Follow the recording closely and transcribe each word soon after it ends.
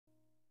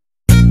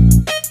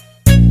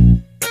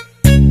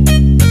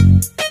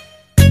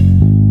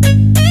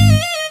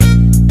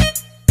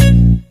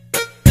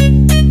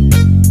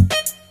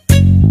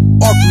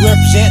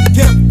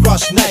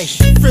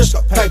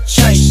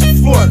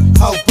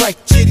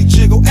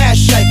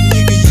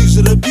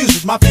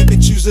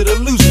to the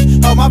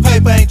loser. Oh, my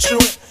paper ain't true.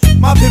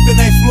 My pimpin'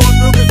 ain't fluent,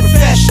 real big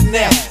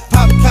professional.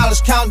 Poppin'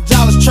 collars, counting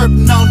dollars,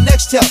 chirping on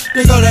Nextel.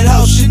 There go that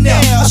whole Chanel.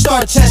 I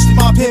started testing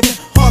my pimpin',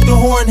 honk the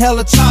horn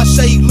hella time,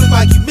 say you look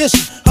like you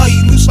missin'. Oh,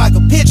 you loose like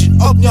a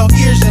pigeon, open your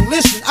ears and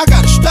listen. I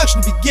got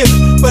instruction to be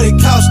given, but it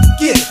costs to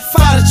get it.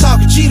 Father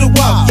talking, G to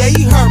walk, yeah,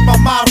 he heard my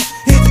model.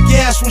 Hit the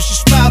gas when she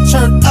smiled,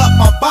 turned up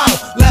my bottle.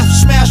 Laugh and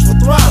smash for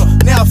throttle,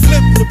 now I'm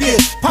flipping the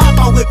bitch. Pop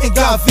my whip and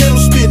got venom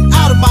spitting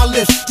out of my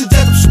lips. To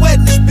death I'm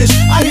sweating this bitch,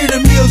 I hear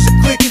the music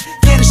clicking.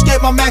 Can't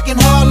escape my Mac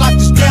and hard, lock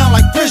this down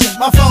like prison.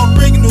 My phone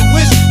ringing the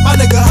whistle, my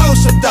nigga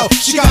host some dope.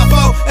 She got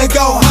four and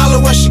go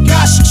holler when she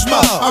got some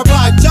smoke. I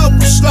ride dope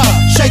and slow,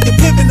 shake the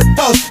pimp in the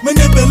post.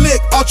 Manipulate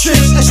all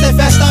tricks and stay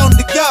fast on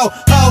the go.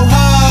 Ho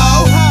ho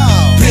ho,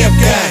 pimp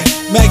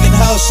gang, making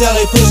hoes sell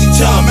they pussy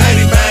to a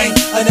matey man.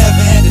 A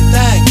never-ending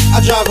thing,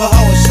 I drive a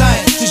hoe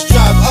insane. Just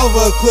drive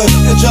over a cliff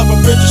and jump a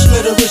bridge and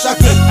slit a wrist. I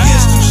couldn't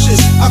get two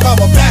shits, I call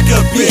my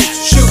backup bitch.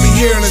 Shoot me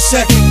here in a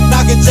second,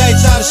 knocking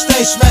dates out of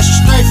state, smashing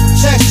straight from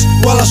Texas.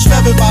 While I'm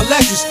smapping my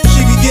Lexus,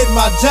 she be getting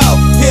my dough.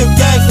 Pimp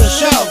gang for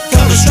show,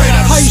 coming straight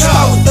out of the show.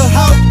 How you start with the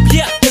hoe?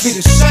 Yeah, it be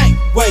the same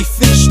way.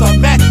 Finish, start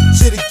macking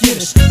to the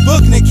Guinness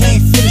book and they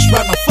can't finish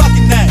write my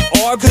fucking name.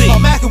 Cause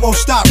my macking won't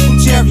stop, from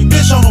every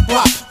bitch on the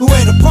block who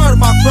ain't a part of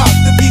my crop.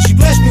 The beach, she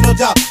blessed me, no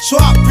doubt. So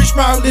I preach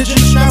my religion,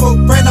 travel,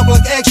 brain up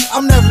like X.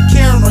 I'm never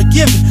caring or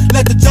giving.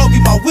 Let the dope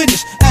be my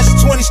witness. As the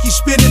 20s keep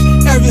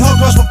spinning, every hoe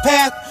cross my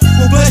path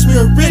will bless me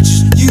with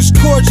riches. Use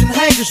cords and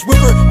hangers,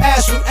 whip her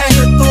ass with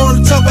anger, throw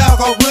the tub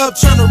alcohol rub,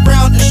 turn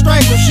around and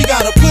strangle. She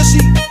got a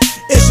pussy,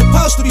 it's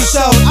supposed to be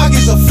sold. I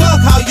gives a fuck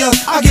how young,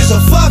 I gives a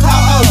fuck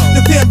how old.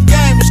 The pimp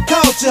game is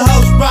cold to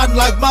hoes riding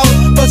like Mo.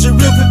 But a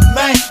real pimp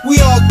man, we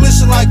all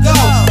glisten like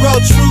gold.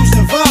 Road trues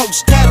and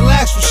Vogues,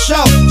 Cadillacs for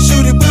show.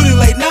 Suited booty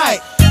late night,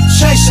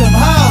 chase some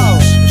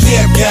hoes.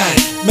 Pimp gang,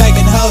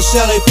 making hoes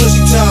sell they pussy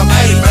to a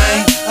matey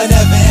man. A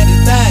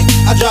never-ending thing,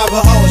 I drive a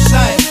hoe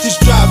insane.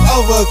 Just drive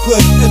over a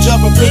cliff and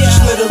jump a bridge and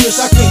slit a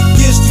wrist. I couldn't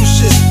get two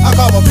shits, I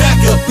call my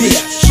backup bitch.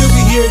 She'll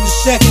be here in a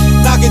second,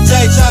 knocking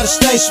dates out of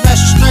state,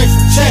 smashing straight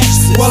from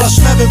Texas. While I'm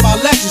smapping my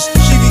Lexus,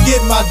 she be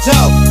getting my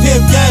dough.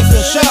 Pimp gang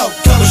for show,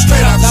 coming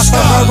straight out the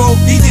sky. Now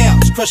be down,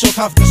 crush your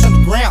confidence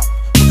underground.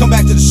 We come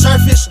back to the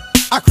surface,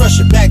 I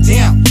crush it back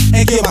down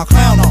and get my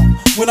clown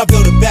on. When I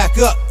build it back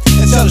up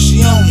and tell her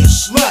she only a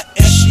slut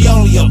and she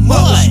only a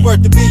mother. She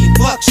worth $1 billion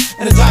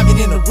and a diamond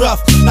in the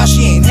rough. Now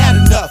she ain't had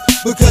enough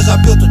because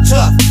I built her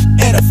tough.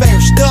 And her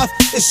favorite stuff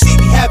is see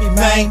me happy,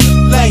 man.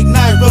 Late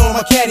night roll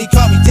my caddy,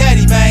 call me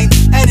daddy, man.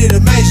 Ain't it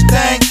amazing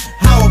thing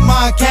how a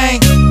mind came?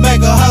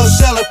 Make a hoe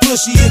sell her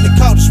pussy in the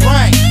coldest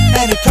rain.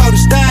 And the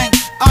coldest thing,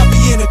 I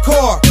be in the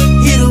car,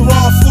 hit her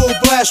on full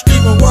blast,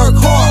 screaming work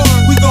hard.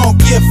 We gon'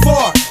 get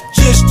far.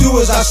 Just do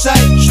as I say,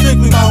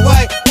 strictly my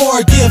way, or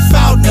get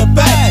found in the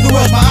back. The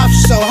world's my option,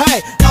 so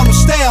hey, I'ma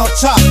stay on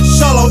top.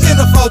 Solo in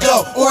the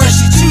photo, or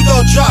SC2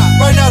 don't drop.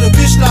 Right now the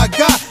bitch that I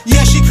got,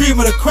 yeah, she cream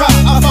of the crop.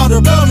 I found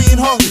her bummy and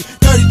hungry,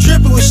 dirty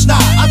dripping with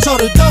snot. I told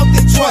her don't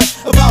think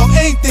twice about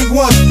anything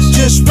once.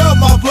 Just rub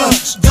my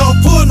blunts, don't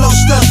pull no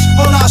stunts.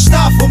 Hold on,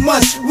 stop for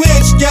months. We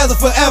ain't together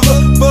forever,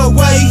 but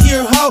wait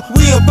here, ho,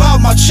 we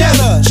about my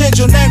cheddar. Change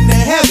your name to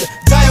Heather,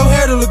 dye your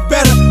hair to look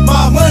better.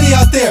 My money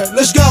out there,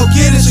 let's go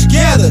get it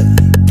together.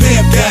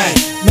 Pimp gang,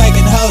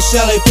 making hoes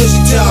sell they pussy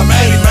till I'm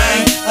 80,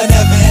 man. A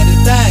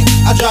never-ending thing,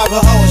 I drive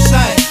a hoe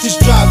insane.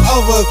 Just drive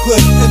over a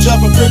cliff and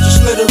jump a bridge and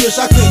slit a wrist.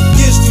 I couldn't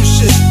get two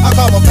shits, I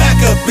call my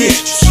backup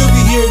bitch. She'll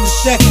be here in a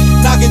second,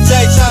 knocking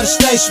dates out of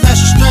state,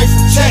 smashing straight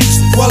from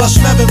Texas.